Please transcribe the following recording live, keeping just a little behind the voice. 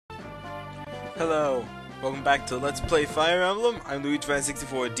Hello, welcome back to Let's Play Fire Emblem. I'm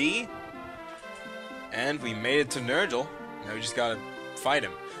Luigi64D, and we made it to Nergal. Now we just gotta fight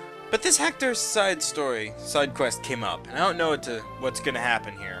him. But this Hector side quest came up, and I don't know what's gonna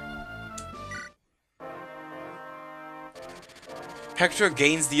happen here. Hector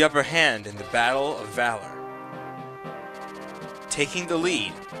gains the upper hand in the Battle of Valor. Taking the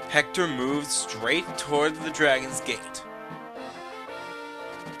lead, Hector moves straight toward the Dragon's Gate.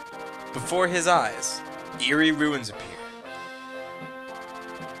 Before his eyes, eerie ruins appear.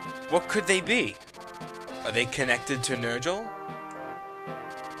 What could they be? Are they connected to Nergal?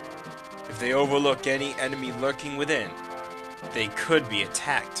 If they overlook any enemy lurking within, they could be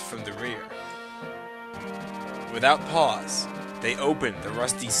attacked from the rear. Without pause, they open the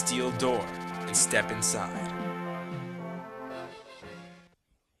rusty steel door and step inside.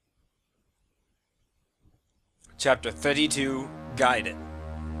 Chapter 32, Guided.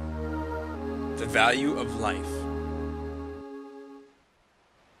 The value of life.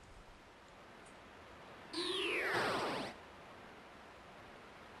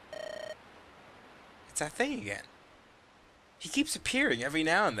 It's that thing again. He keeps appearing every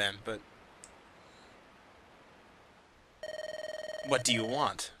now and then, but... What do you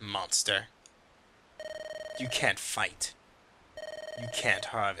want, monster? You can't fight. You can't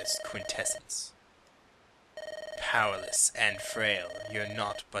harvest quintessence. Powerless and frail, you're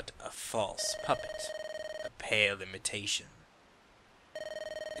not but a false puppet, a pale imitation.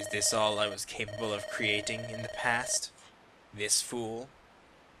 Is this all I was capable of creating in the past? This fool?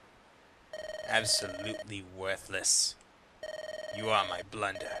 Absolutely worthless. You are my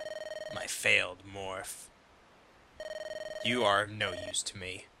blunder, my failed morph. You are of no use to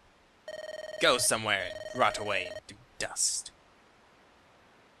me. Go somewhere and rot away into dust.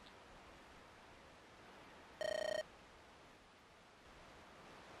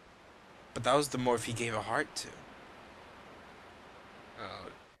 But that was the morph he gave a heart to.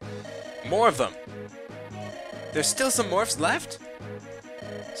 More of them! There's still some morphs left?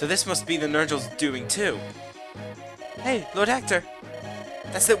 So this must be the Nergal's doing too. Hey, Lord Hector!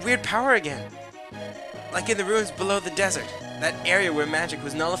 That's that weird power again! Like in the ruins below the desert, that area where magic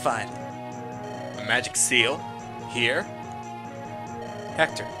was nullified. A magic seal? Here?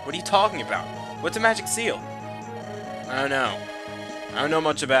 Hector, what are you talking about? What's a magic seal? I don't know. I don't know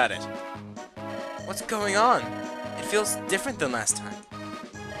much about it. What's going on? It feels different than last time.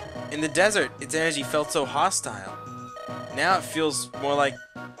 In the desert, its energy felt so hostile. Now it feels more like...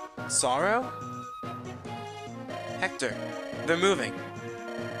 sorrow? Hector, they're moving.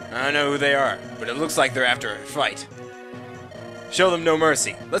 I don't know who they are, but it looks like they're after a fight. Show them no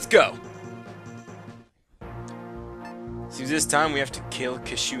mercy. Let's go! Seems this time we have to kill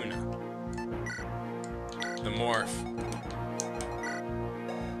Kishuna. The morph.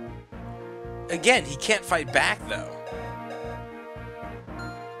 Again, he can't fight back, though.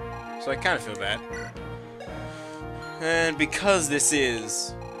 So I kind of feel bad. And because this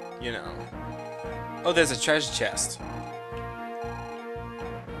is, you know... Oh, there's a treasure chest.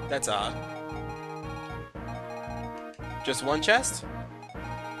 That's odd. Just one chest?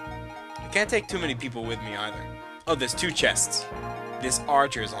 I can't take too many people with me either. Oh, there's two chests. This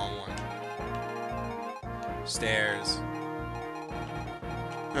archer's on one. Stairs.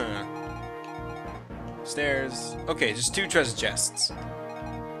 Huh. Stairs. Okay, just two treasure chests.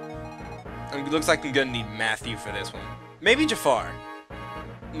 It looks like I'm gonna need Matthew for this one. Maybe Jafar.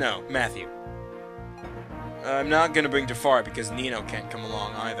 No, Matthew. I'm not gonna bring Jafar because Nino can't come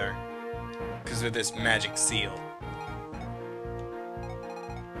along either. Because of this magic seal.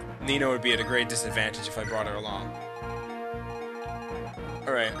 Nino would be at a great disadvantage if I brought her along.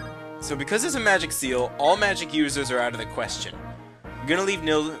 Alright, so because there's a magic seal, all magic users are out of the question. I'm gonna leave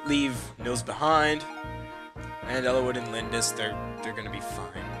Nils behind. And Elowood and Lindis, they're gonna be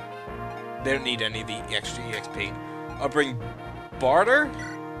fine. They don't need any of the extra EXP. I'll bring Bartre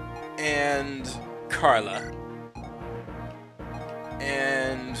and Karla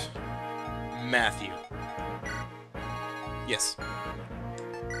and Matthew. Yes.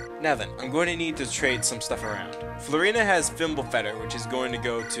 Now then, I'm going to need to trade some stuff around. Florina has Thimblefetter, which is going to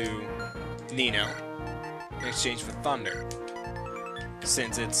go to Nino in exchange for Thunder,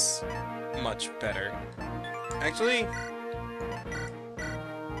 since it's much better. Actually,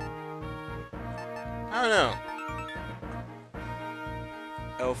 I don't know.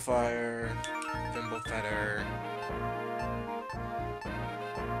 Hellfire, Thimblefetter.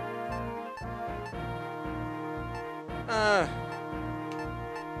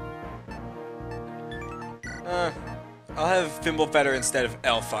 I'll have Thimblefetter instead of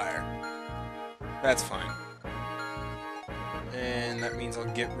Hellfire. That's fine. And that means I'll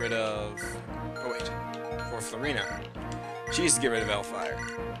get rid of... Oh, wait. For Florina. She needs to get rid of Hellfire.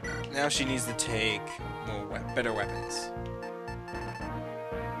 Now she needs to take better weapons.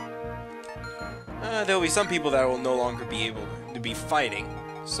 There'll be some people that will no longer be able to be fighting,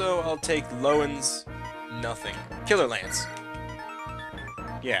 so I'll take Lowen's nothing. Killer Lance.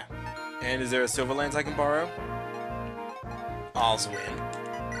 Yeah. And is there a Silver Lance I can borrow? Oswin.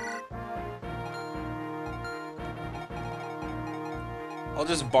 I'll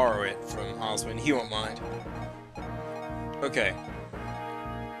just borrow it from Oswin. He won't mind. Okay.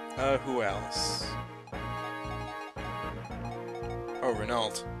 Who else? Oh,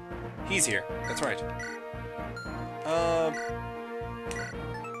 Renault. He's here. That's right.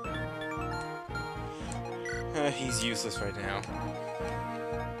 He's useless right now.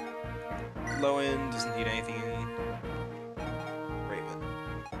 Lowen doesn't need anything. Raven.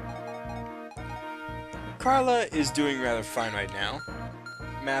 Karla is doing rather fine right now.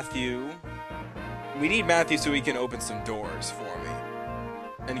 Matthew. We need Matthew so he can open some doors for me.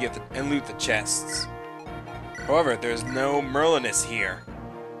 And loot the chests. However, there's no Merlinus here.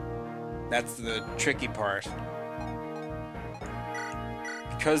 That's the tricky part.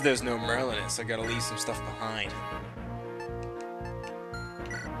 Because there's no Merlinus, I gotta leave some stuff behind.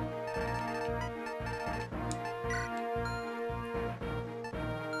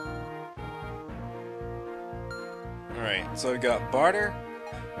 Alright, so we've got Bartre,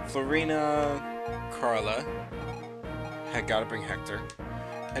 Florina, Karla. I gotta bring Hector.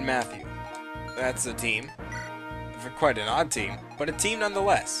 And Matthew. That's a team. Quite an odd team, but a team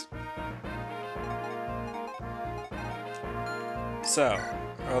nonetheless. So,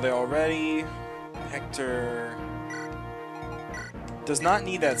 are they all ready? Hector does not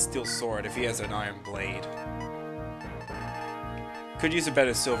need that steel sword if he has an iron blade. Could use a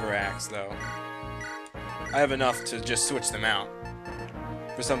better silver axe, though. I have enough to just switch them out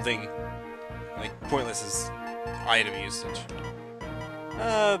for something like pointless as item usage.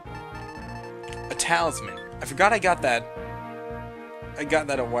 A talisman. I forgot I got that. I got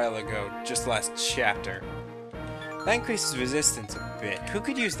that a while ago, just last chapter. That increases resistance a bit. Who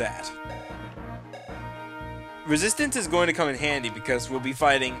could use that? Resistance is going to come in handy because we'll be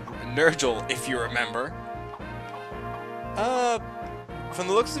fighting Nergal, if you remember. From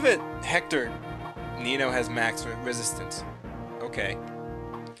the looks of it, Hector Nino has max resistance. Okay.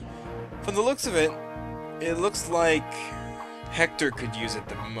 From the looks of it, it looks like Hector could use it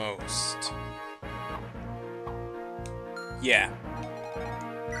the most. Yeah.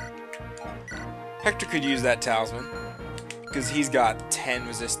 Hector could use that talisman, because he's got 10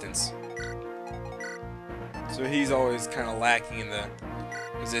 resistance. So he's always kind of lacking in the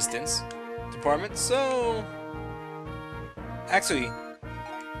resistance department, so... Actually,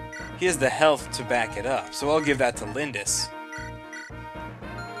 he has the health to back it up, so I'll give that to Lindis.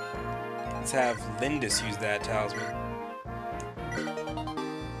 Let's have Lindis use that talisman.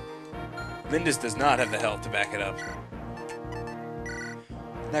 Lindis does not have the health to back it up.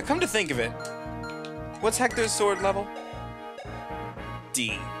 Now, come to think of it, what's Hector's sword level?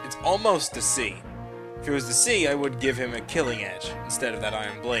 D. It's almost a C. If it was the C, I would give him a killing edge instead of that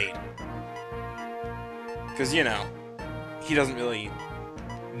iron blade. Because, you know, he doesn't really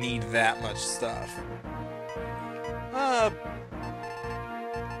need that much stuff. I'll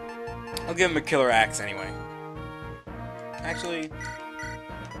give him a killer axe anyway. Actually,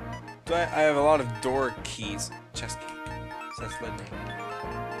 I have a lot of door keys. Chest key. So that's led me.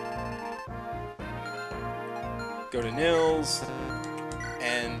 Go to Nils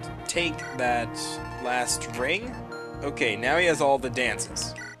and take that last ring. Okay, now he has all the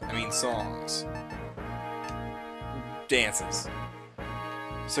dances. I mean songs. Dances.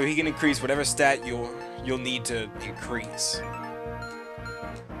 So he can increase whatever stat you'll need to increase.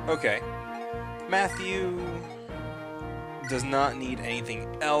 Okay. Matthew does not need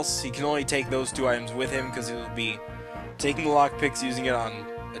anything else. He can only take those 2 items with him because he'll be taking the lockpicks, using it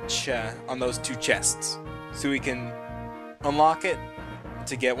on those 2 chests. So he can unlock it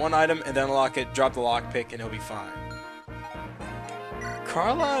to get 1 item, and then unlock it, drop the lockpick, and he'll be fine.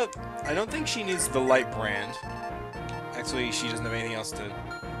 Karla, I don't think she needs the light brand. Actually, she doesn't have anything else to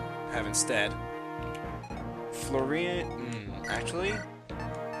have instead. Florina, actually,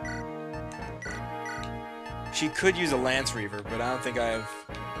 she could use a Lance Reaver, but I don't think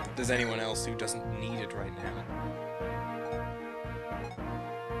there's anyone else who doesn't need it right now.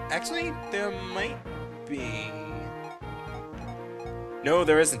 Actually, there might be... No,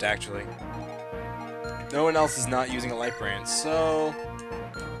 there isn't, actually. No one else is not using a light brand, so...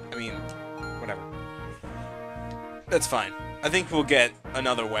 I mean, whatever. That's fine. I think we'll get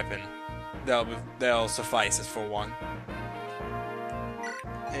another weapon that'll suffice as for 1.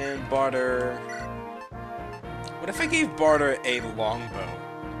 And Bartre... What if I gave Bartre a longbow?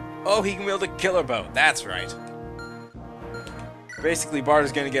 Oh, he can wield a killer bow. That's right. Basically,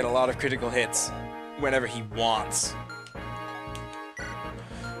 Bartre's gonna get a lot of critical hits whenever he wants.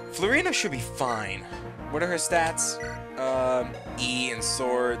 Florina should be fine. What are her stats? E in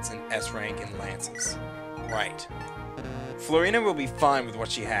swords and S rank in lances. Right. Florina will be fine with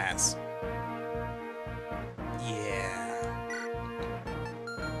what she has. Yeah.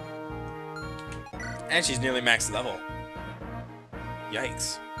 And she's nearly max level.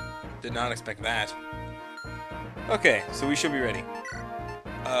 Yikes. Did not expect that. Okay, so we should be ready.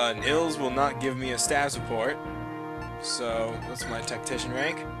 Nils will not give me a stat support. So, what's my tactician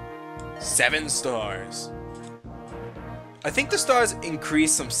rank? 7 stars. I think the stars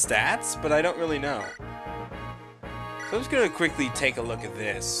increase some stats, but I don't really know. So I'm just gonna quickly take a look at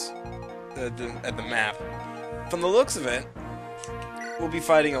this. At the map. From the looks of it, we'll be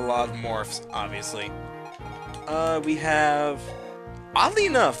fighting a lot of morphs, obviously. We have... Oddly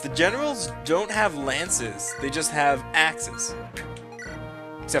enough, the generals don't have lances. They just have axes.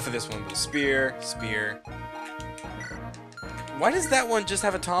 Except for this one, the spear. Why does that one just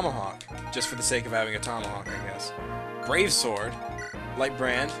have a tomahawk? Just for the sake of having a tomahawk, I guess. Brave sword, light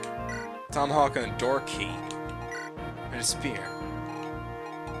brand, tomahawk and a door key, and a spear.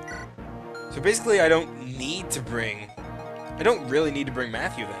 So basically, I don't really need to bring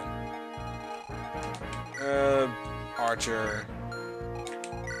Matthew then. Archer,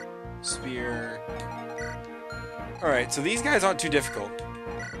 spear. Alright, so these guys aren't too difficult.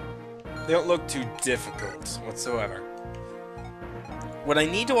 They don't look too difficult whatsoever. What I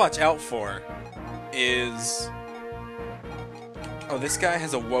need to watch out for is... Oh, this guy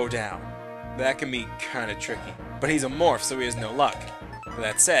has a woe down. That can be kind of tricky. But he's a morph, so he has no luck. With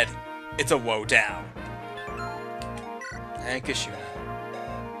that said, it's a woe down. And Kishuna.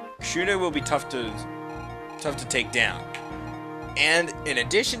 Kishuna will be tough to take down. And in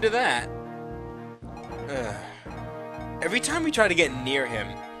addition to that, every time we try to get near him,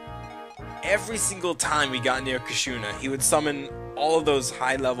 every single time we got near Kishuna, he would summon all of those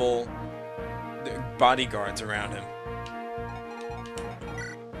high-level bodyguards around him.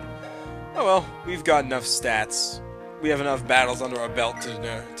 Oh well, we've got enough stats. We have enough battles under our belt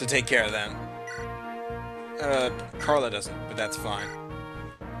to take care of them. Karla doesn't, but that's fine.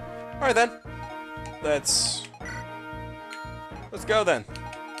 Alright then. Let's go then.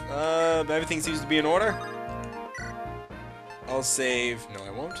 Everything seems to be in order. I'll save... No, I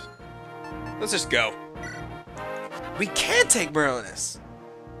won't. Let's just go. We can take Merlinus!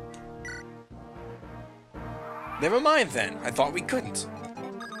 Never mind then. I thought we couldn't.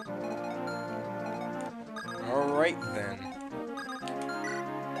 Alright then.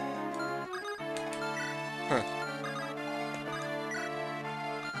 Huh.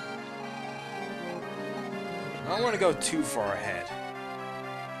 I don't want to go too far ahead.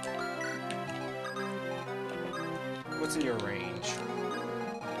 What's in your range?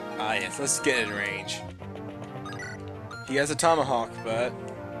 Ah yes, let's get in range. He has a tomahawk, but...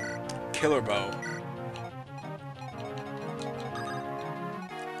 Killer bow.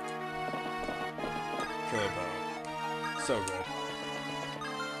 Killer bow. So good.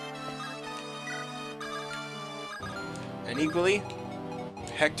 And equally,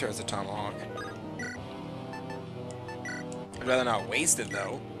 Hector has a tomahawk. I'd rather not waste it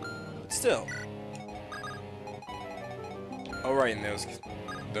though. But still. Oh right, and those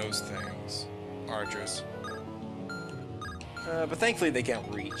things. Archers. But thankfully they can't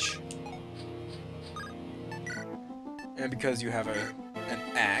reach. And because you have an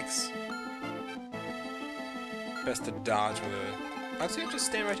axe, best to dodge with a... Actually, just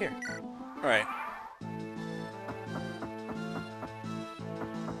stand right here. Alright.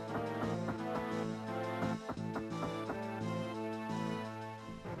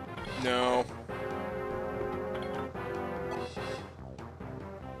 No.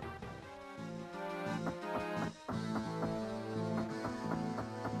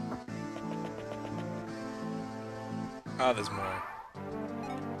 Oh, there's more.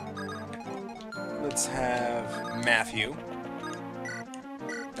 Let's have Matthew.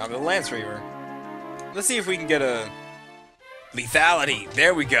 Now the Lance Reaver. Let's see if we can get a... Lethality!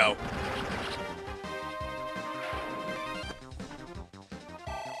 There we go!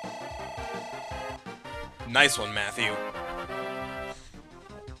 Nice one, Matthew.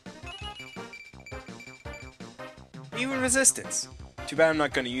 Even resistance. Too bad I'm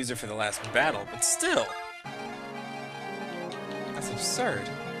not going to use her for the last battle, but still. That's absurd.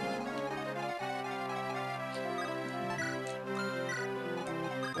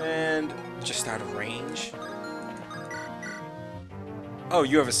 And just out of range. Oh,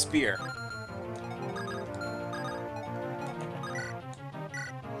 you have a spear.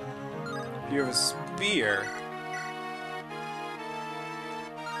 If you have a spear,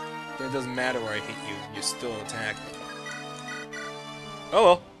 then it doesn't matter where I hit you. You still attack me. Oh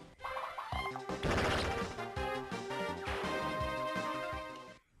well.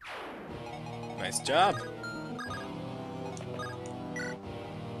 Nice job.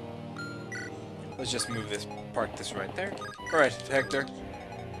 Let's just move this, park this right there. Alright, Hector.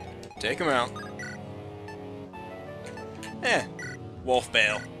 Take him out. Wolf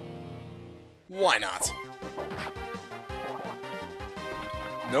Bale. Why not?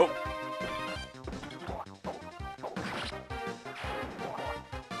 Nope.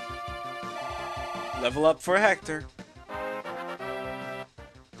 Level up for Hector.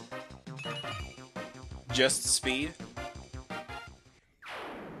 Just speed.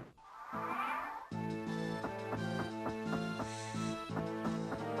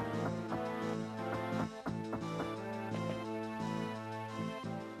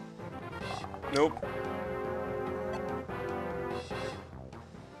 Nope.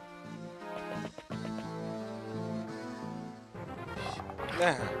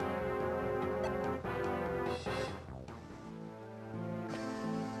 Nah.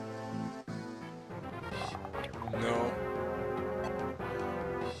 No.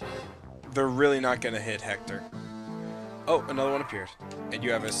 They're really not gonna hit Hector. Oh, another one appeared. And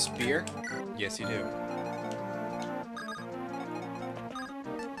you have a spear? Yes, you do.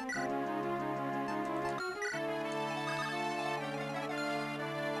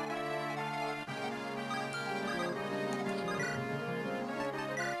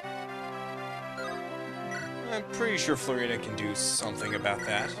 I'm pretty sure Florina can do something about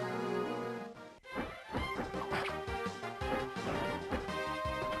that.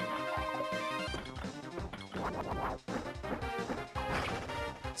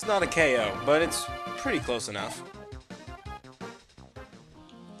 It's not a KO, but it's pretty close enough.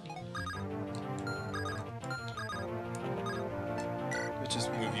 Let's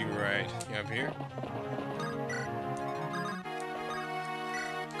just move you right up here.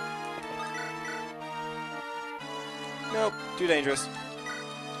 Nope, too dangerous.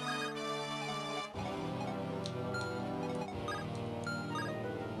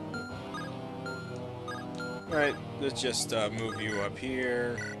 Alright, let's just move you up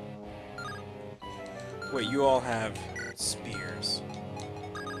here. Wait, you all have spears.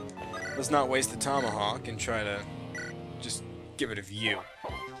 Let's not waste the tomahawk and try to just get rid of you.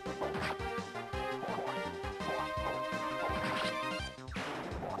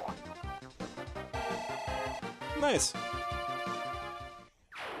 Nice.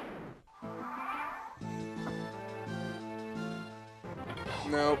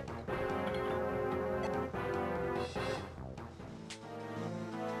 Nope.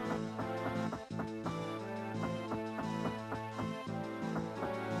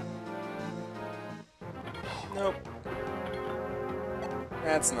 Nope.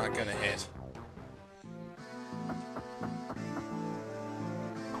 That's not gonna hit.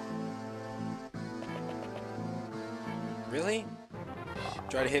 Really?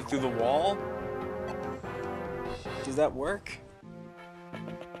 Try to hit through the wall? Does that work?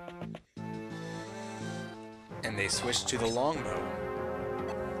 And they switched to the longbow.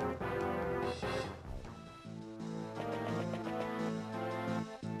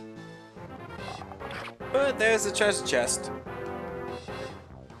 But there's a treasure chest.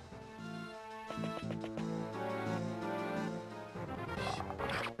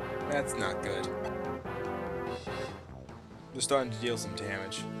 That's not good. They're starting to deal some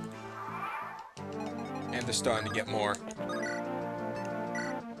damage. And they're starting to get more.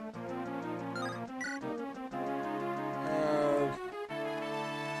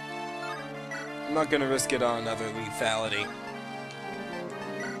 I'm not gonna risk it on another lethality.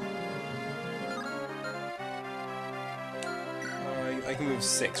 I can move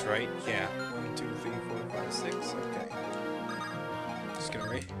 6, right? Yeah. 1, 2, 3, 4, 5, 6. Okay.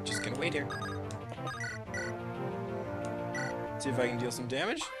 Just gonna wait here. See if I can deal some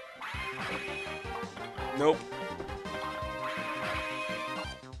damage. Nope.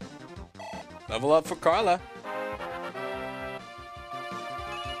 Level up for Karla.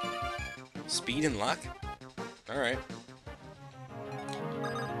 Speed and luck? Alright.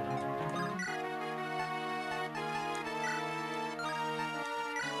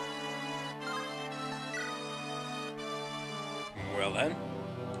 Well then.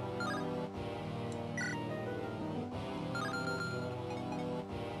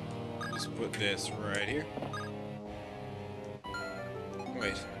 Just put this right here.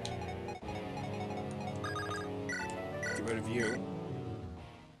 Wait. Get rid of you.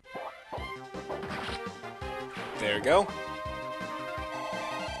 There we go.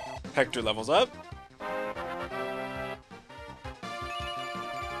 Hector levels up.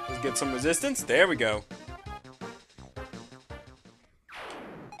 Let's get some resistance. There we go.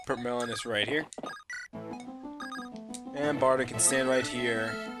 Put Melanus right here. And Bartre can stand right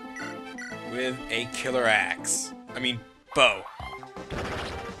here with a killer axe. I mean, bow.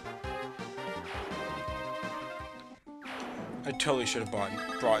 I totally should have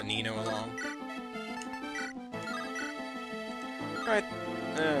brought Nino along. Alright.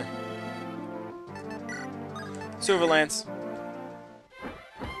 Silver Lance.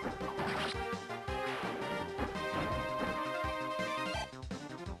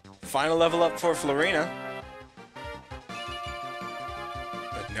 Final level up for Florina.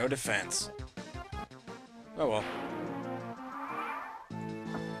 But no defense. Oh well.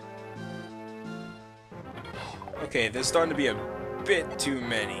 Okay, there's starting to be a bit too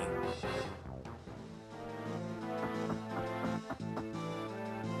many.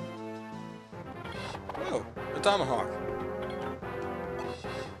 Oh, a tomahawk.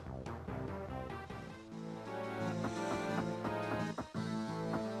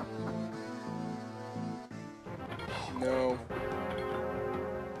 No.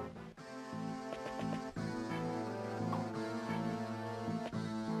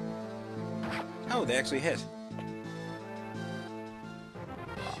 Oh, they actually hit.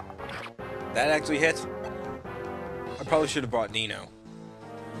 That actually hit. I probably should have brought Nino.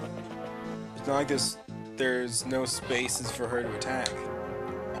 It's not like there's no spaces for her to attack.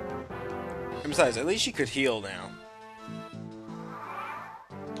 And besides, at least she could heal now.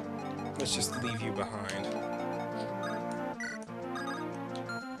 Let's just leave you behind.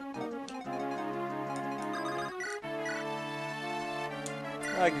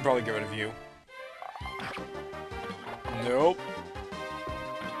 I can probably get rid of you. Nope.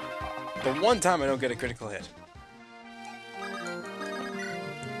 The one time I don't get a critical hit.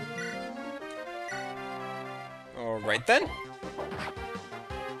 Alright then.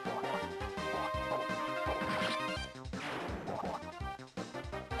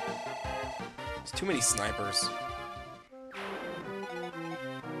 There's too many snipers.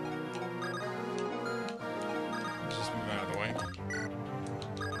 Just move out of the way.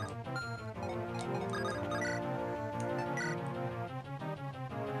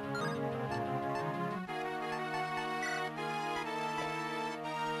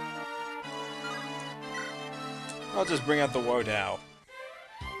 I'll just bring out the Wodao.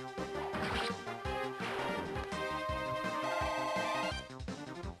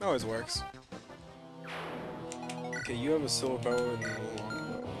 Always works. Okay, you have a silver bow and a long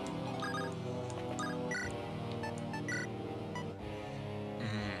bow.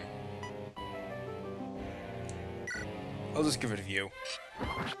 I'll just give it to you.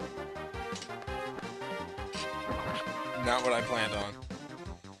 Not what I planned on.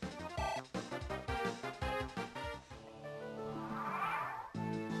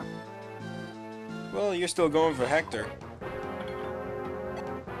 Well, you're still going for Hector.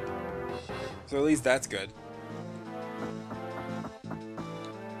 So at least that's good.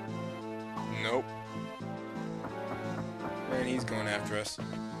 Nope. And he's going after us.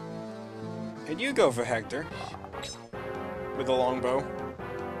 And you go for Hector. With the longbow.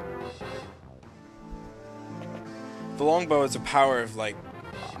 The longbow is a power of, like...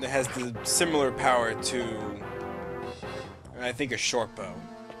 It has the similar power to... I think a short bow.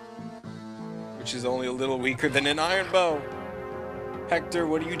 Which is only a little weaker than an iron bow. Hector,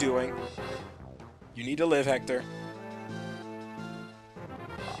 what are you doing? You need to live, Hector.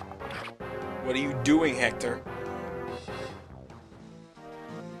 What are you doing, Hector?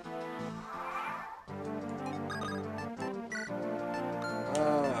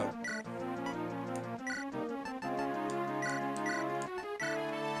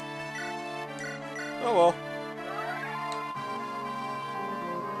 Oh well.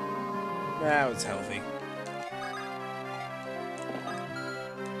 Now it's healthy.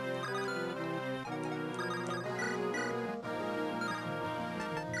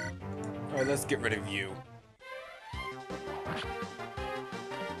 Alright, let's get rid of you.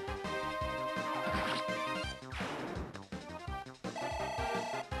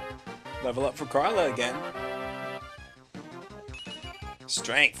 Level up for Karla again.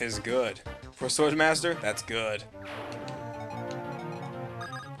 Strength is good. For Swordmaster, that's good.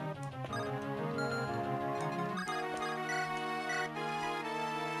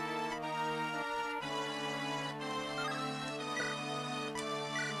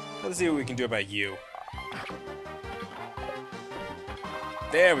 Let's see what we can do about you.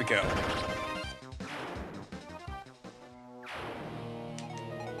 There we go.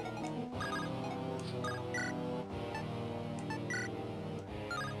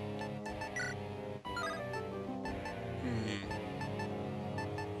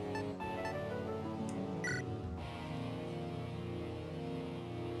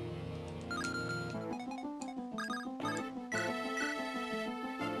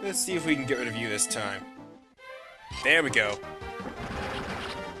 Let's see if we can get rid of you this time. There we go.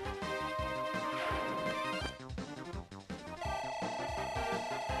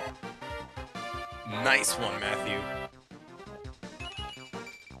 Nice one, Matthew.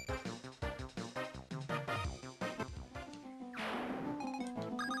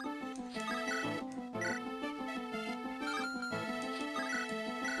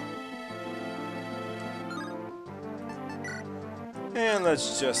 And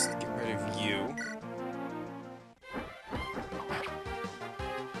let's just get rid of you.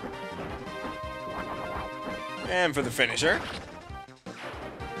 And for the finisher.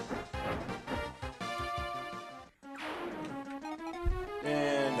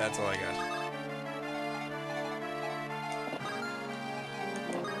 And that's all I got.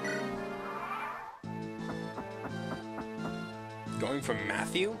 Going for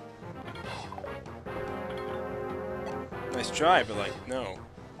Matthew? Nice try, but like, no.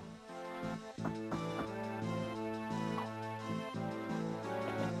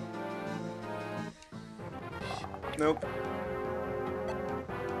 Nope.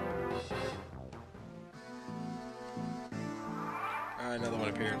 Another one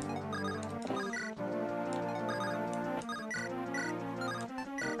appeared.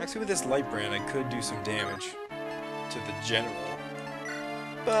 Actually, with this light brand, I could do some damage to the general.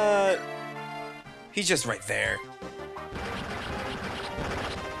 But he's just right there.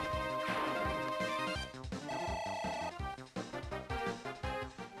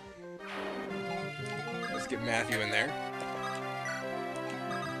 Let's get Matthew in there.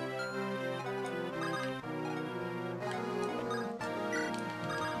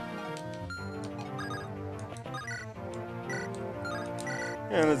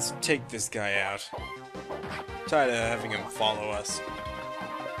 And let's take this guy out. Tired of having him follow us.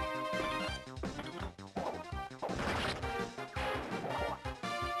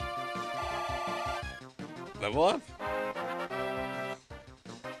 Level up?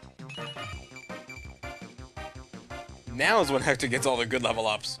 Now is when Hector gets all the good level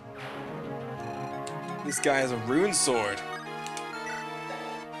ups. This guy has a rune sword.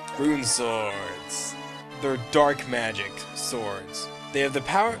 Rune swords. They're dark magic swords. They have the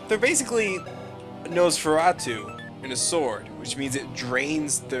power. They're basically Nosferatu in a sword, which means it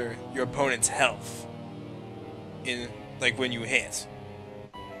drains your opponent's health in like when you hit.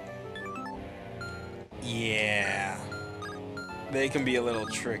 Yeah, they can be a little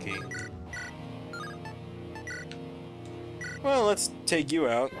tricky. Well, let's take you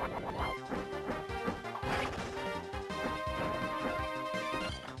out.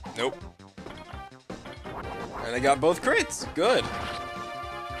 Nope. And I got both crits. Good.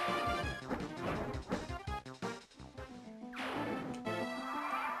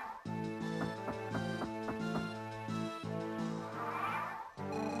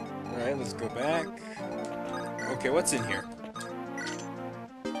 Alright, let's go back. Okay, what's in here?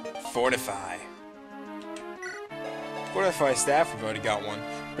 Fortify. Fortify staff, we've already got one,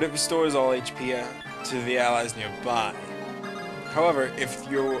 but it restores all HP to the allies nearby. However, if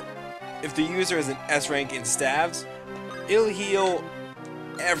the user is an S rank in staves, it'll heal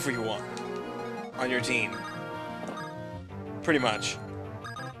everyone on your team. Pretty much.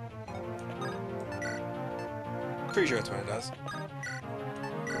 Pretty sure that's what it does.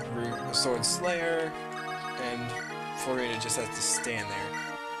 A Sword Slayer, and Florina just has to stand there.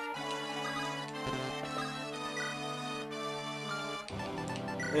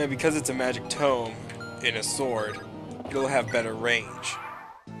 And because it's a magic tome in a sword, it'll have better range.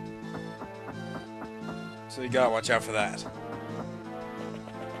 So you gotta watch out for that.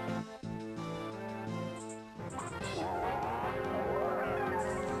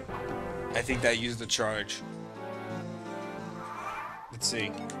 I think that used the charge. Let's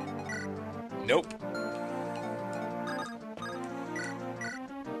see. Nope.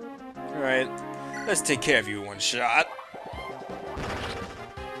 Alright, let's take care of you in one shot.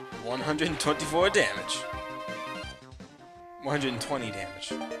 124 damage. 120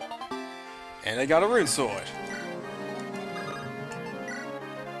 damage. And I got a rune sword.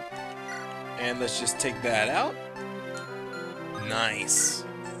 And let's just take that out. Nice.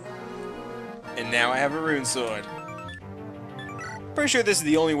 And now I have a rune sword. Pretty sure this is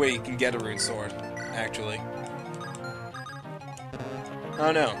the only way you can get a rune sword, actually.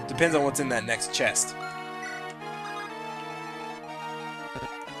 I don't know. Depends on what's in that next chest.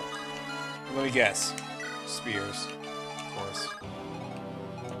 Let me guess. Spears, of course.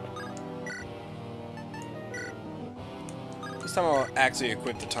 This time I'll actually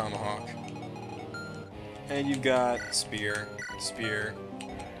equip the tomahawk. And you've got spear, spear,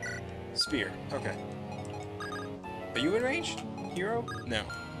 spear. Okay. Are you in range, hero? No.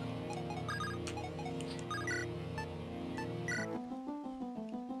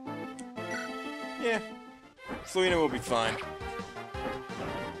 Florina will be fine.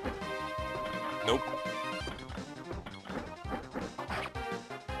 Nope.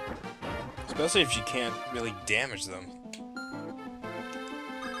 Especially if she can't really damage them.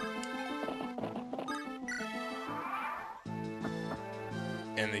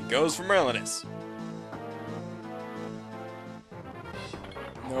 And it goes for Merlinus.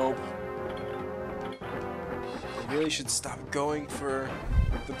 Nope. I really should stop going for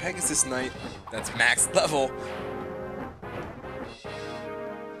the Pegasus Knight. That's max level.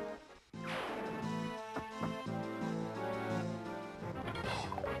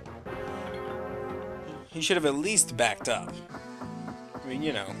 He should have at least backed up. I mean,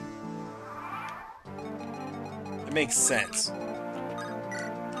 you know. It makes sense.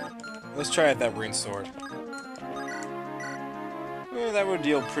 Let's try out that rune sword. Well, that would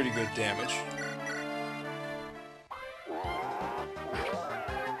deal pretty good damage.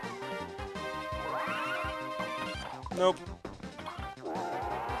 Nope.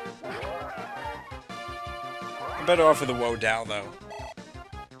 I'm better off with the Woe Dao, though.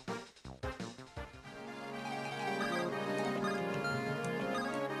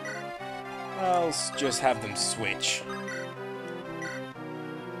 I'll just have them switch.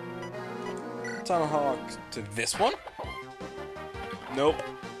 Tomahawk to this one? Nope.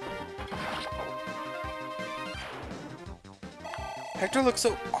 Hector looks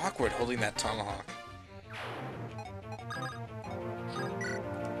so awkward holding that tomahawk.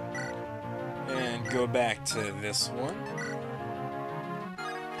 And go back to this one.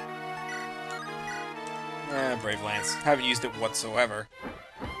 Brave Lance. Haven't used it whatsoever.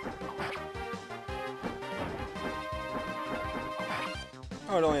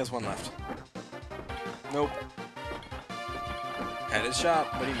 Oh, it only has one left. Nope. Had his shot,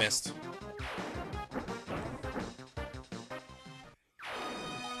 but he missed.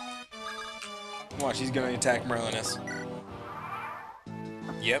 Watch, he's gonna attack Merlinus.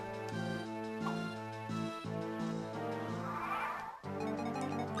 Yep.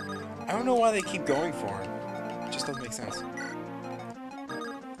 I don't know why they keep going for him. It just doesn't make sense.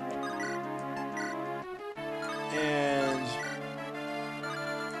 And...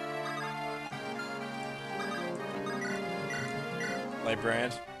 Light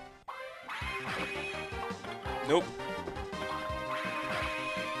brand. Nope.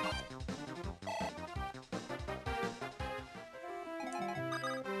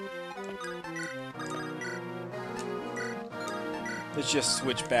 Let's just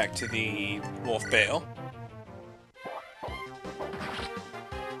switch back to the Wolf Bale.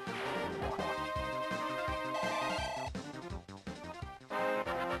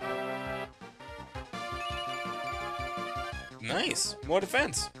 Nice! More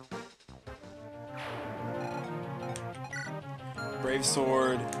defense! Brave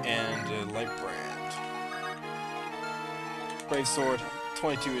Sword and Light Brand. Brave Sword,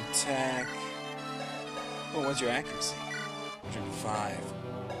 22 attack. Oh, what's your accuracy? 105.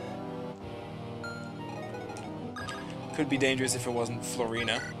 Could be dangerous if it wasn't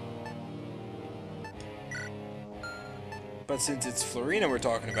Florina. But since it's Florina we're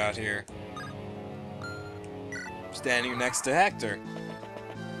talking about here, standing next to Hector.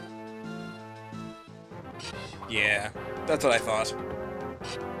 Yeah, that's what I thought.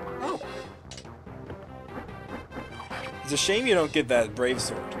 Oh. It's a shame you don't get that Brave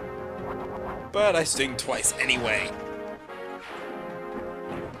Sword. But I sting twice anyway.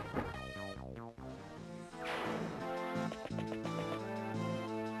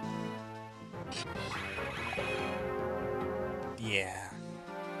 Yeah.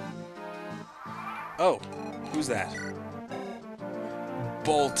 Oh, who's that?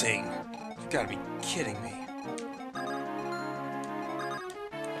 Bolting. You gotta be kidding me.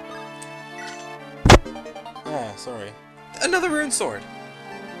 Ah, sorry. Another rune sword.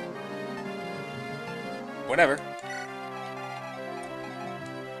 Whatever.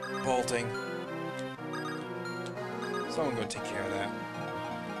 Bolting. Someone go take care of that.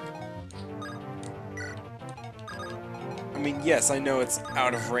 I mean, yes, I know it's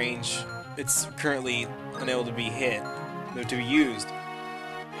out of range. It's currently unable to be hit, no, to be used.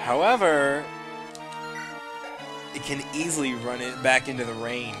 However, it can easily run it back into the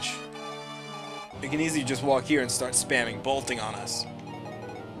range. It can easily just walk here and start spamming bolting on us.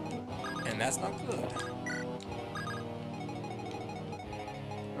 And that's not good.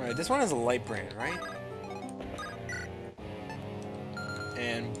 Alright, this one has a light brand, right?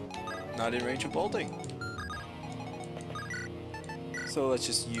 And not in range of bolting. So let's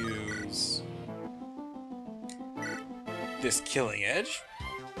just use this killing edge.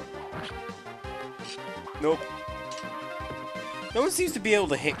 Nope. No one seems to be able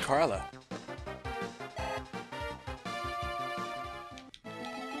to hit Karla.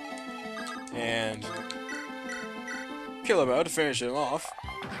 And Killabo to finish him off.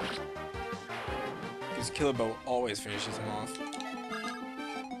 Because Killabo always finishes him off.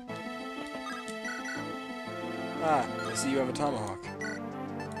 Ah, I see you have a tomahawk.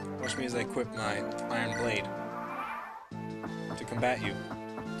 Watch me as I equip my iron blade to combat you.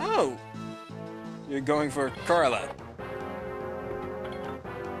 Oh! You're going for Karla.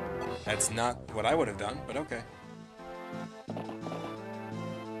 That's not what I would have done, but okay.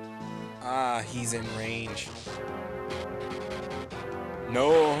 Ah, he's in range.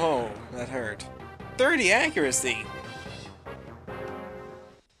 No ho, that hurt. 30 accuracy!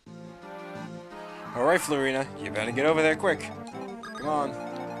 Alright, Florina, you better get over there quick. Come on.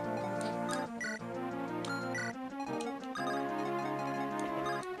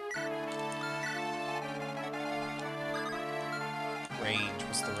 Range,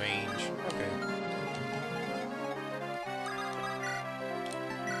 what's the range? Okay.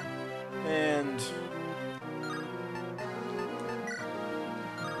 And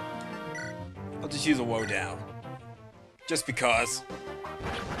I'll just use a woe down. Just because.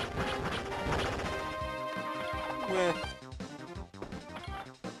 Well,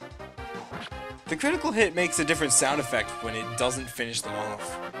 the critical hit makes a different sound effect when it doesn't finish them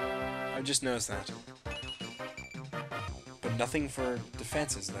off. I just noticed that. But nothing for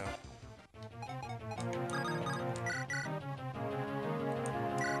defenses, though.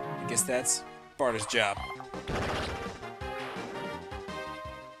 I guess that's Bartre's job.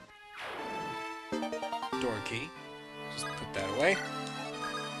 Door key. Just put that away.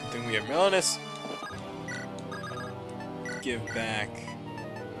 Good thing we have Melanus. Give back.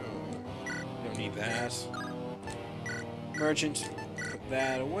 Don't need that. Merchant. Put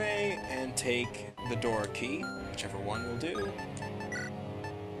that away and take the door key, whichever one will do.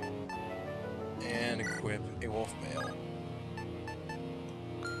 And equip a wolf bale.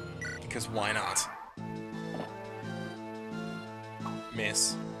 Because why not?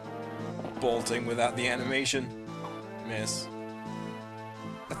 Miss. Bolting without the animation. Miss.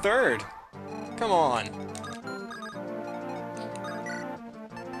 A third! Come on!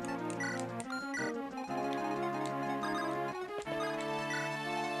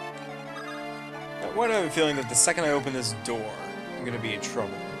 What I have a feeling that the second I open this door, I'm gonna be in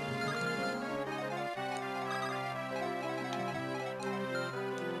trouble.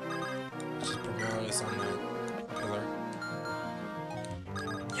 Just put Melanus on that pillar.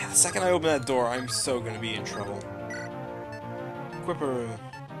 Yeah, the second I open that door, I'm so gonna be in trouble. Equip a...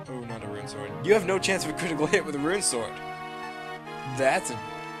 Oh, not a rune sword. You have no chance of a critical hit with a rune sword. And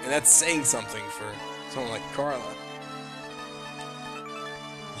that's saying something for someone like Karla.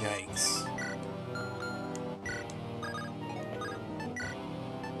 Yikes.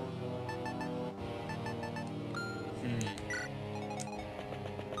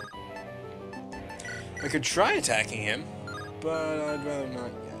 I could try attacking him, but I'd rather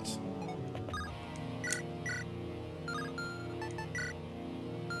not yet.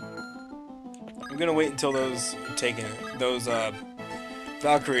 I'm gonna wait until those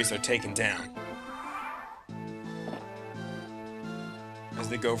Valkyries are taken down. As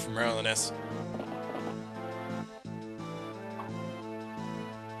they go for Melanus.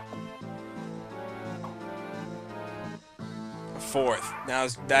 A fourth. Now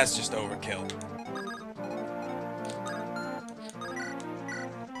that's just overkill.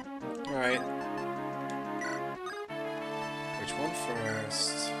 Alright. Which one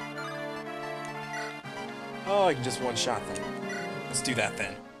first? Oh, I can just one-shot them. Let's do that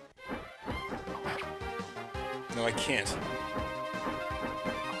then. No, I can't.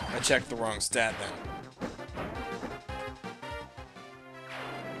 I checked the wrong stat then.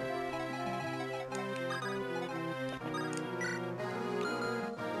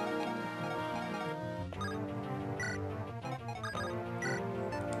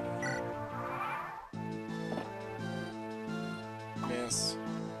 Miss.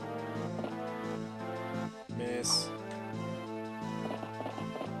 Miss.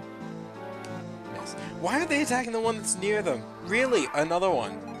 Miss. Why are they attacking the one that's near them? Really? Another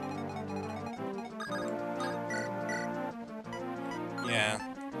one? Yeah.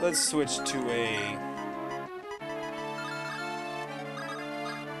 Let's switch to a...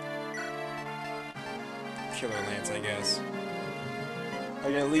 Killer Lance, I guess. I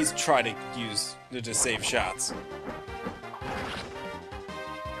can at least try to use it to save shots.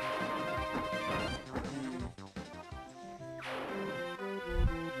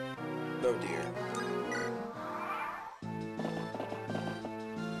 Oh dear.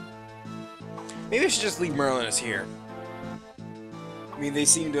 Maybe I should just leave Melanus here. I mean, they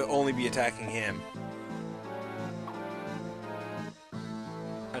seem to only be attacking him.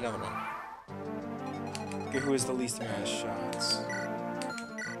 Another one. Okay, who has the least amount of shots?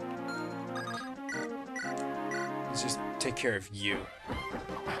 Let's just take care of you.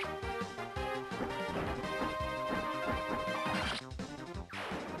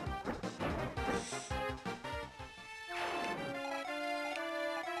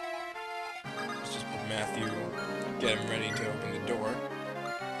 Let's just put Matthew, get him ready to open the door.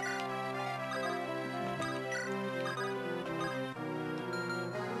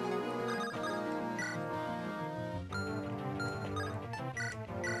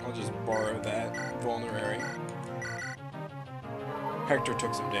 I'll just borrow that vulnerary. Hector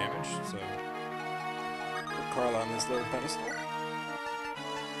took some damage, so put Karla on this little pedestal.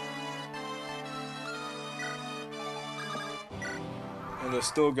 And they're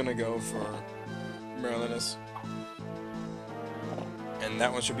still gonna go for Merlinus. And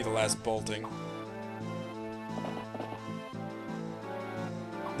that one should be the last bolting.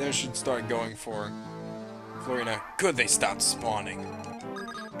 They should start going for Florina. Good, they stopped spawning.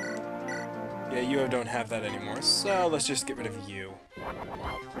 Yeah, you don't have that anymore, so let's just get rid of you.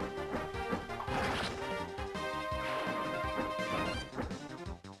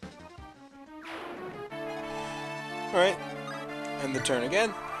 Alright, end the turn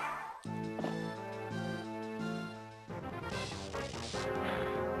again.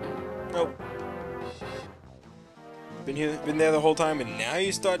 Nope. Been there the whole time, and now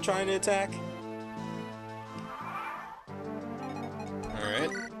you start trying to attack?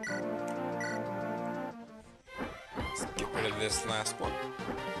 Alright. Let's get rid of this last one.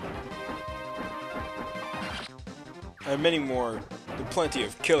 I have many more, plenty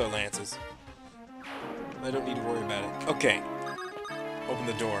of killer lances. I don't need to worry about it. Okay. Open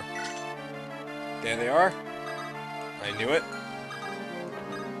the door. There they are. I knew it.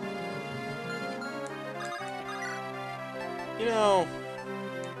 You know,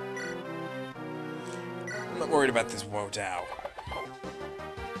 I'm not worried about this Woe-Tao.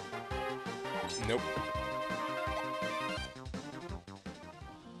 Nope.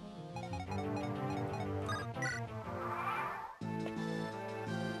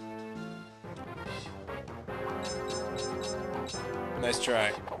 Nice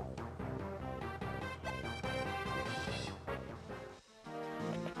try.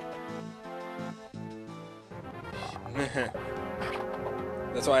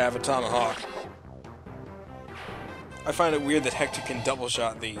 That's why I have a tomahawk. I find it weird that Hector can double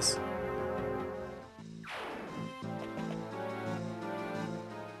shot these.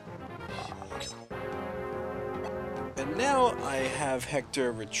 And now I have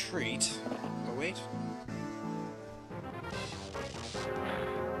Hector retreat. Oh wait.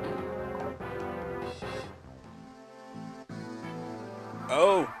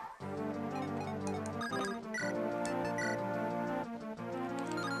 Oh!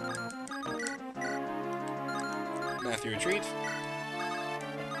 Matthew retreat.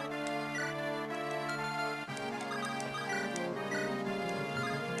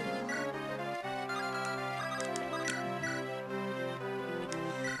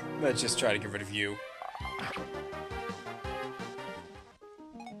 Let's just try to get rid of you.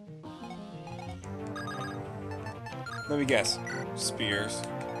 Let me guess. Spears.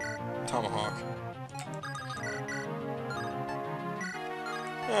 Tomahawk.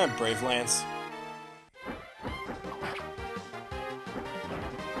 Brave Lance.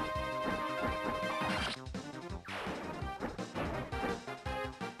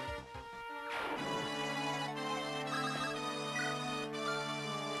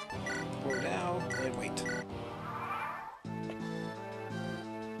 Go down and wait.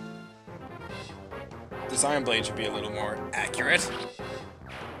 This Iron Blade should be a little more accurate.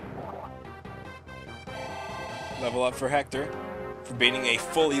 Level up for Hector for beating a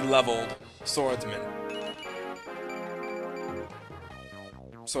fully leveled swordsman.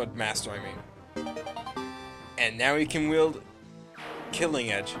 Sword master, I mean. And now he can wield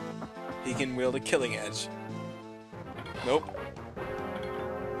Killing Edge. He can wield a Killing Edge. Nope.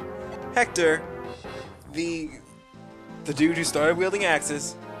 Hector, the dude who started wielding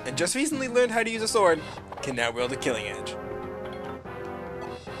axes and just recently learned how to use a sword, can now wield a Killing Edge.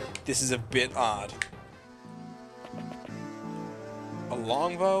 This is a bit odd. A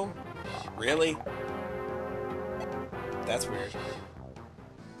longbow? Really? That's weird.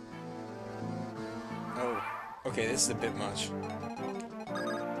 Oh, okay, this is a bit much.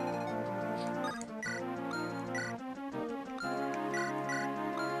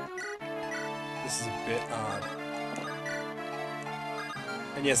 This is a bit odd.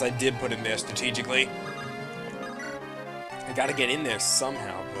 And yes, I did put him there strategically. I gotta get in there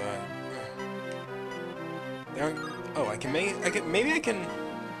somehow, but there aren't, oh, maybe I can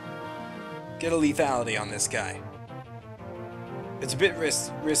get a lethality on this guy. It's a bit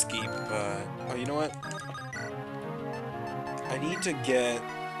risky, but... Oh, you know what? I need to get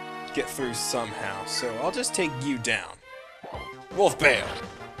through somehow, so I'll just take you down. Wolf Bale!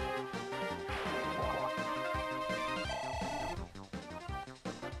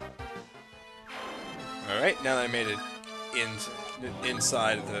 Alright, now that I made it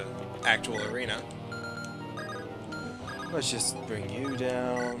inside of the actual arena, let's just bring you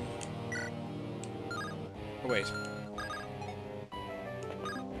down. Oh, wait.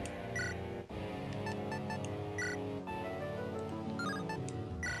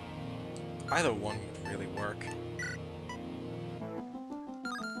 Either one would really work.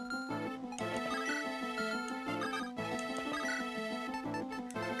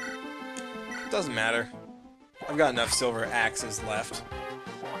 Doesn't matter. I've got enough silver axes left.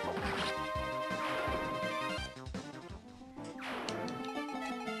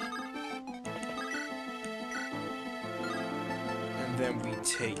 And then we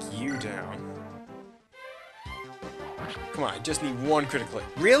take you down. Come on, I just need one critical hit.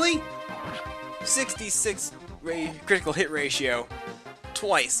 Really? 66 critical hit ratio.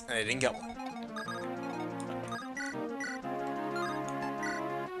 Twice, and I didn't get one.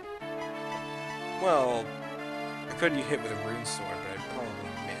 Well, I couldn't get hit with a rune sword, but I'd probably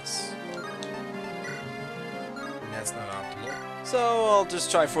miss. And that's not optimal. So I'll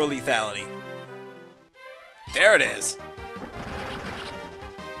just try for lethality. There it is!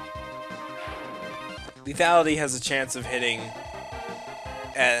 Lethality has a chance of hitting...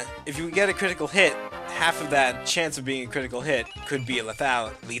 if you get a critical hit, half of that chance of being a critical hit could be a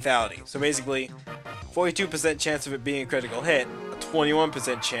lethality. So basically, 42% chance of it being a critical hit, a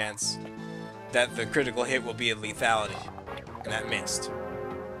 21% chance that the critical hit will be a lethality. And that missed.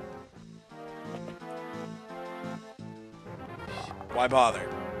 Why bother?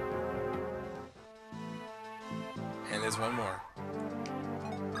 And there's one more.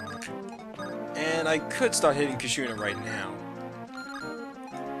 And I could start hitting Kishuna right now.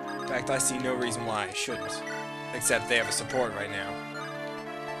 In fact, I see no reason why I shouldn't. Except they have a support right now.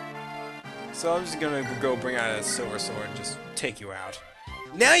 So I'm just gonna go bring out a silver sword and just take you out.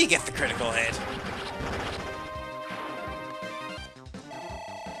 Now you get the critical hit!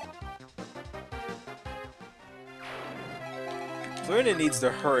 Luna needs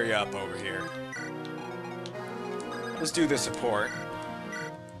to hurry up over here. Let's do the support.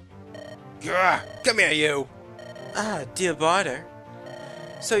 Gah! Come here, you! Ah, dear Bartre.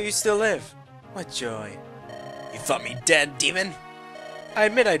 So you still live? What joy. You thought me dead, demon? I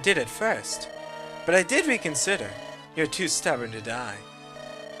admit I did at first. But I did reconsider. You're too stubborn to die.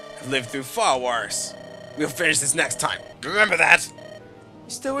 I've lived through far worse. We'll finish this next time. Remember that! You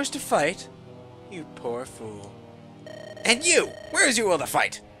still wish to fight? You poor fool. And you! Where is your will to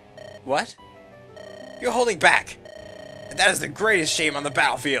fight? What? You're holding back. And that is the greatest shame on the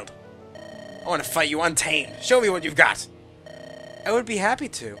battlefield. I want to fight you untamed. Show me what you've got. I would be happy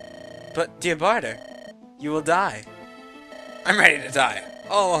to. But, dear Bartre, you will die. I'm ready to die.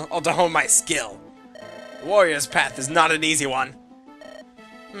 I'll hone my skill. The warrior's path is not an easy one.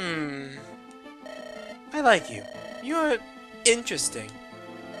 I like you. You're interesting.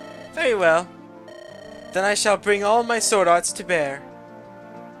 Very well. Then I shall bring all my sword arts to bear.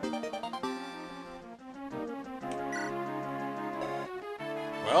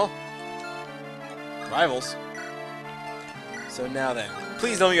 Well, rivals. So now then,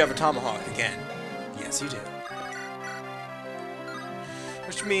 please don't you have a tomahawk again. Yes, you do.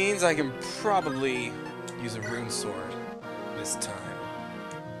 Which means I can probably use a rune sword this time.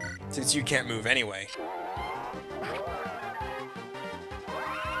 Since you can't move anyway.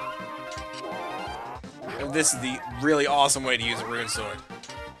 And this is the really awesome way to use a rune sword.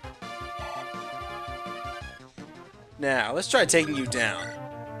 Now, let's try taking you down.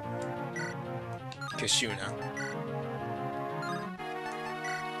 Kishuna.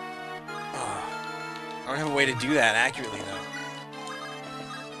 Oh, I don't have a way to do that accurately, though.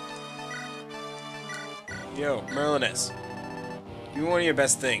 Yo, Merlinus. Do one of your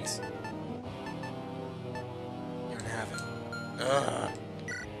best things. You don't have it. Ugh.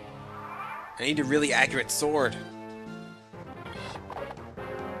 I need a really accurate sword.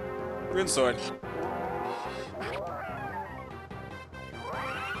 Rune sword.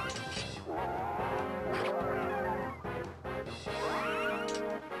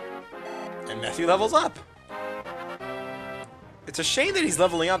 And Matthew levels up. It's a shame that he's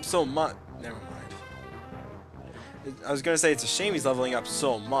leveling up so much. Never mind. I was gonna say it's a shame he's leveling up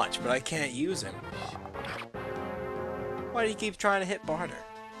so much, but I can't use him. Why do you keep trying to hit Bartre?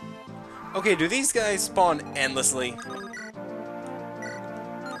 Okay, do these guys spawn endlessly?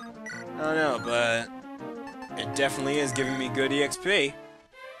 don't know, but it definitely is giving me good EXP.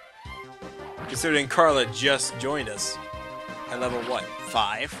 Considering Karla just joined us. At level what?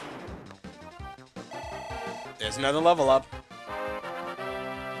 5? There's another level up.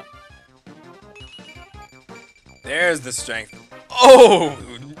 There's the strength. Oh,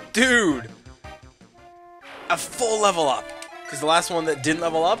 dude! A full level up. Because the last one that didn't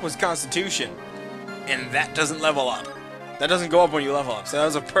level up was Constitution. And that doesn't level up. That doesn't go up when you level up. So that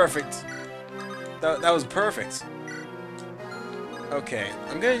was a perfect... That was perfect. Okay,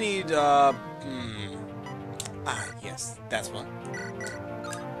 I'm gonna need, Ah, yes, that's one.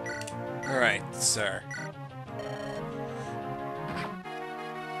 Alright, sir.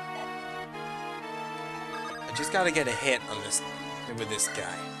 I just gotta get a hit on this, with this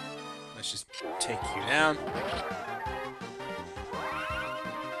guy. Let's just take you down.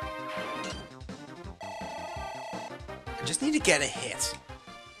 I just need to get a hit.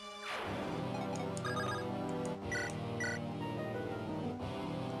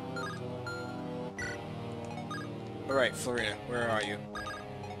 Alright, Florina, where are you?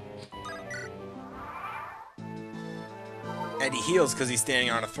 And he heals because he's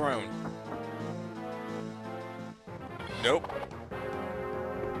standing on a throne. Nope.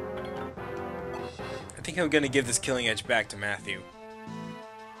 I think I'm gonna give this killing edge back to Matthew.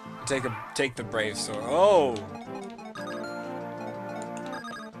 Take the brave sword. Oh!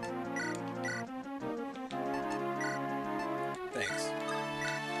 Thanks.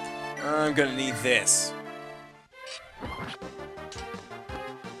 I'm gonna need this.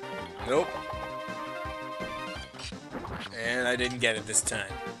 Nope. And I didn't get it this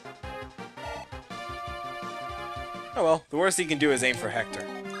time. Oh well, the worst he can do is aim for Hector.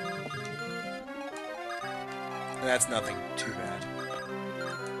 And that's nothing too bad.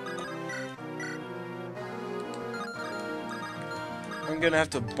 I'm gonna have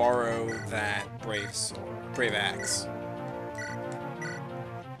to borrow that brave axe.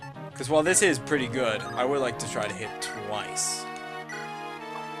 Because while this is pretty good, I would like to try to hit twice.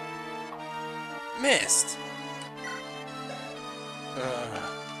 Missed!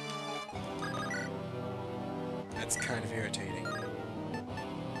 That's kind of irritating.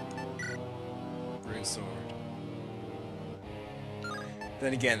 Rune sword.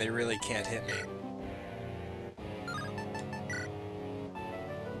 Then again, they really can't hit me.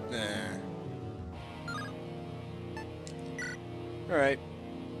 Nah. Alright.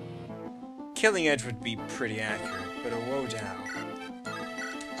 Killing Edge would be pretty accurate, but a Woe Dow.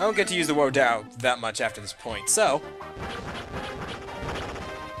 I don't get to use the Woe Dow that much after this point, so...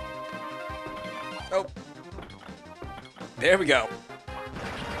 Oh. There we go.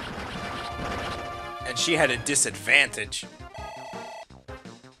 And she had a disadvantage.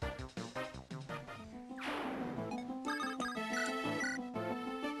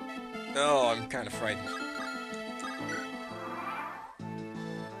 Oh, I'm kind of frightened.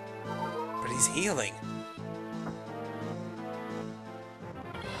 But he's healing.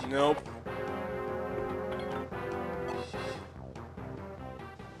 Nope.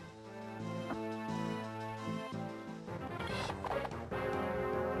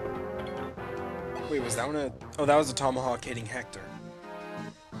 Wait, was that one a... Oh, that was a tomahawk hitting Hector.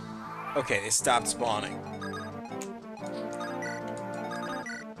 Okay, they stopped spawning.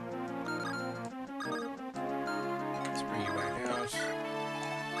 Let's bring you back out.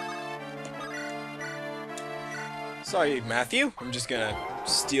 Sorry, Matthew. I'm just gonna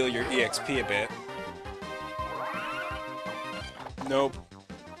steal your EXP a bit. Nope.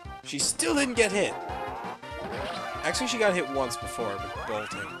 She still didn't get hit. Actually, she got hit once before, but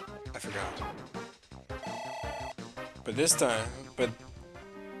bolting. I forgot. But this time, but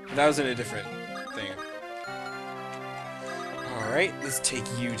that was in a different thing. Alright, let's take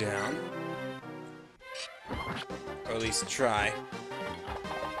you down. Or at least try.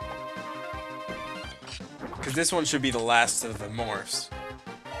 Because this one should be the last of the morphs.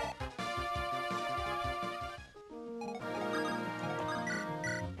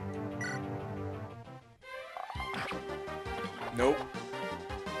 Nope.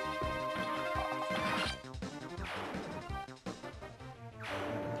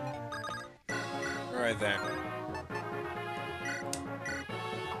 Alright then.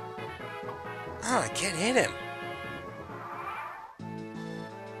 Ah, I can't hit him.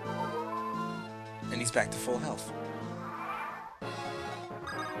 And he's back to full health.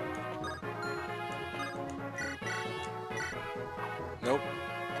 Nope.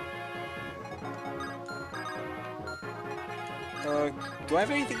 Do I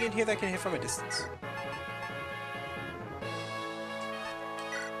have anything in here that can hit from a distance?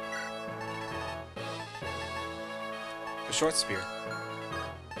 A short spear.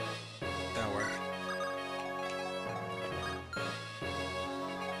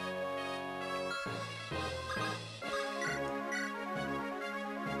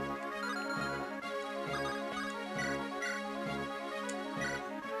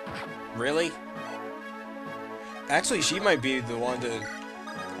 Really? Actually, she might be the one to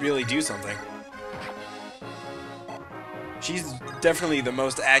really do something. She's definitely the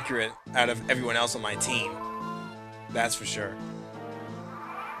most accurate out of everyone else on my team. That's for sure.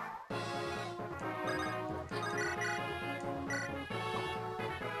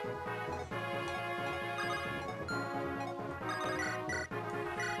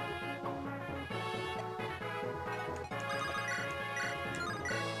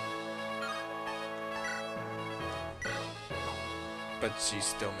 But she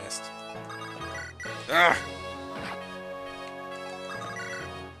still missed. Ugh!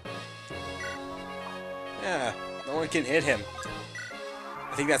 Yeah, no one can hit him.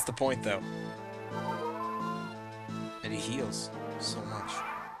 I think that's the point, though. And he heals so much.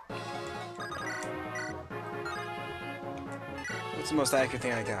 What's the most accurate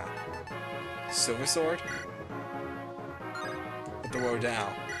thing I got? Silver Sword? With the Rodao.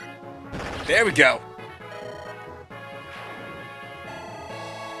 There we go!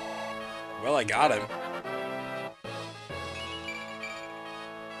 Well, I got him.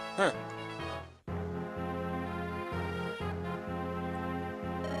 Huh.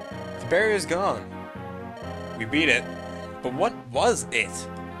 The barrier's gone. We beat it. But what was it?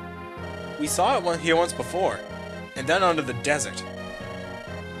 We saw it here once before, and then under the desert.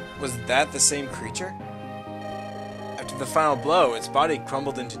 Was that the same creature? After the final blow, its body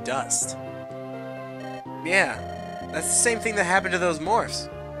crumbled into dust. Yeah, that's the same thing that happened to those morphs.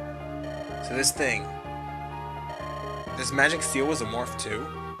 So this magic steel was a morph too?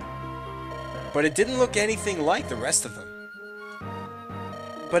 But it didn't look anything like the rest of them.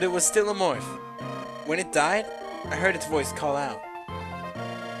 But it was still a morph. When it died, I heard its voice call out.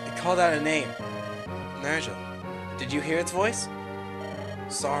 It called out a name. Nergal. Did you hear its voice?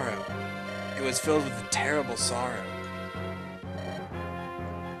 Sorrow. It was filled with a terrible sorrow.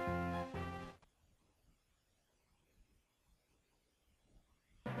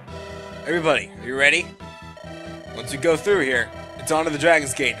 Everybody, are you ready? Once we go through here, it's on to the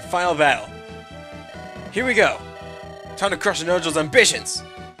Dragon's Gate, final battle. Here we go. Time to crush Nergal's ambitions.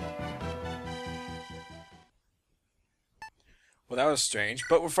 Well, that was strange,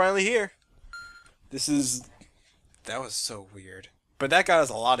 but we're finally here. That was so weird. But that got us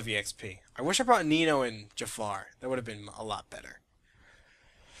a lot of EXP. I wish I brought Nino and Jafar. That would have been a lot better.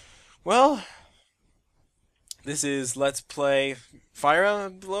 Well, this is Let's Play Fire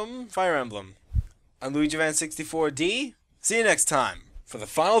Emblem on Luigi Van 64D. See you next time for the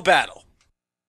final battle.